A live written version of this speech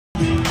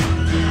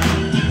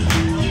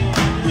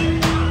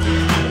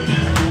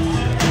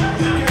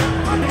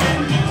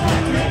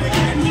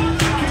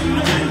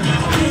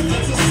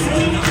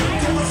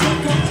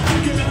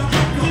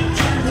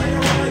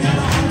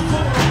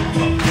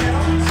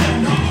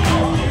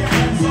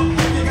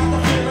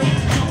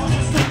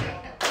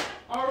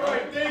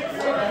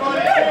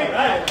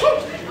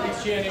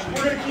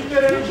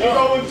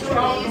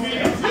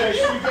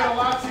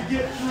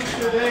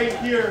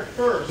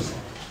first.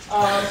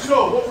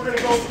 So what we're going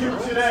to go through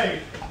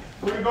today,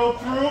 we're going to go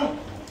through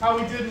how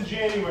we did in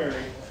January.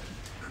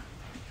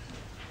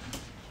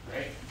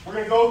 We're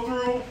going to go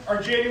through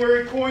our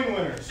January coin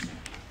winners.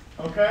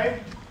 Okay?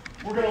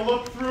 We're going to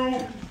look through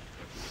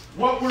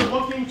what we're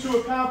looking to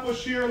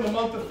accomplish here in the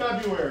month of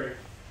February.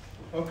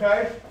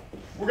 Okay?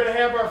 We're going to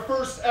have our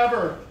first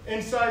ever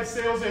inside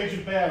sales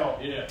agent battle.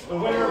 Yeah. The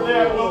winner of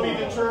that will be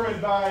determined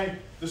by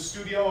the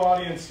studio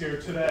audience here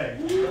today.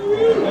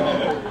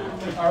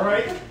 All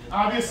right?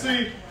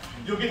 Obviously,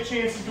 you'll get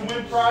chances to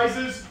win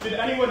prizes. Did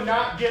anyone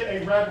not get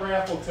a red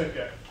raffle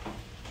ticket?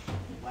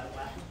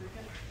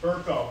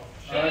 Burko.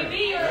 Baby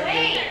B, you're a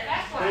hater.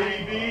 That's why.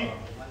 Baby B.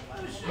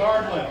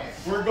 Marlin.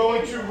 We're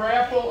going to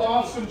raffle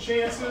off some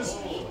chances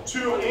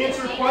to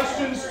answer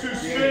questions, to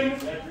spin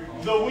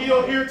the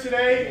wheel here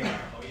today.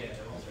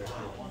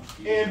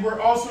 And we're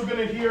also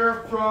going to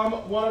hear from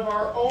one of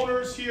our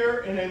owners here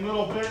in a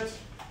little bit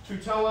to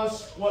tell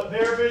us what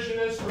their vision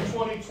is for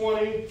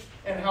 2020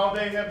 and how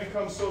they have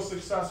become so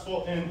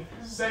successful in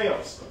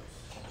sales.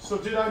 So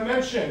did I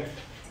mention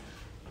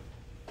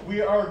we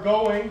are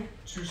going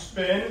to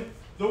spin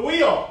the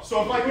wheel?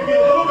 So if I could get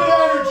a little bit of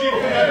energy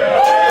from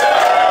everyone.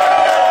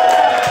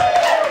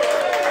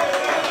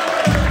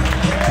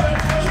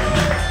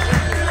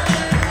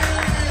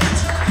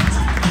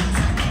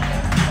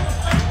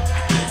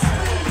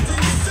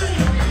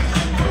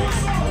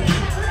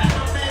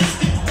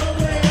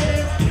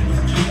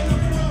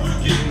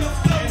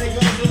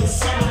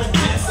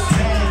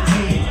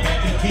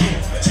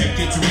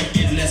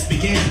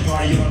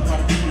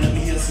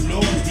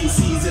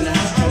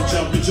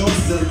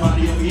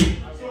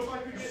 So if I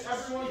could get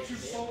everyone to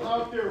pull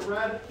out their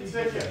red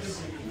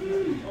tickets.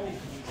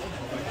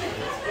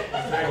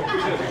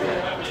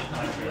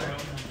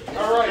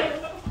 All right.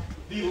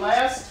 The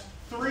last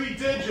 3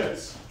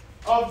 digits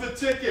of the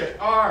ticket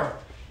are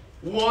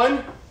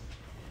 1,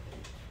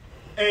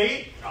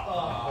 8,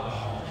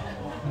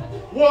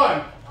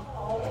 1.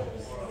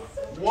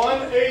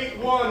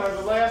 181 are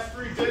the last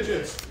 3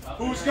 digits.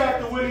 Who's got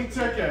the winning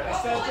ticket?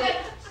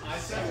 I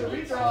sent a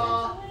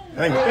redraw.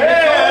 Thank you.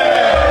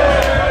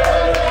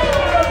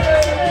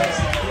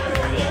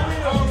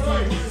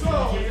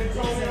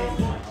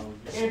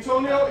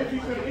 Antonio, if you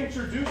could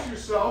introduce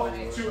yourself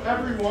to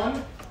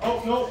everyone.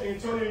 Oh, no,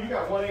 Antonio, you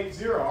got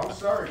 180. I'm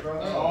sorry,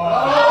 brother.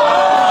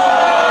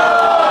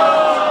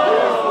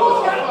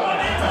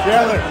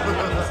 Taylor,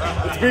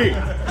 it's me.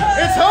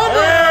 It's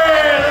Humber!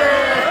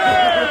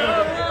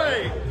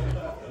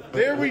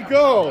 There we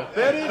go.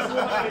 That is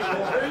why.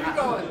 Where are you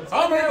going?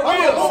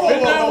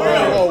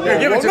 Here,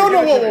 give it to me.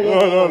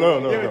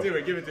 Give it to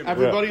me. Give it to me.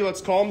 Everybody, let's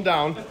calm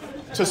down.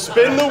 To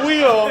spin the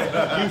wheel,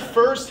 you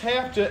first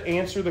have to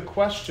answer the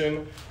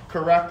question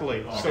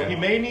correctly. Okay. So he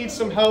may need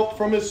some help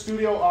from his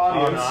studio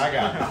audience. Oh, no, I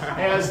got it.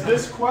 As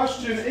this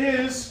question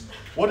is,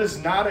 what is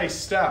not a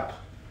step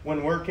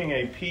when working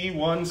a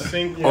P1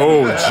 sync?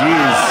 Oh,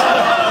 jeez.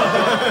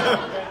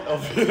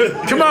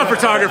 Come on,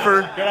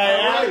 photographer. Can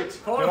I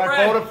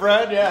phone a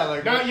friend? Yeah.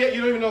 Like, not yet.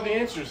 You don't even know the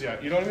answers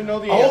yet. You don't even know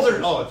the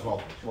answers. Oh, it's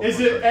well. Is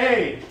it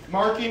A,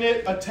 marking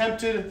it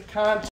attempted contact?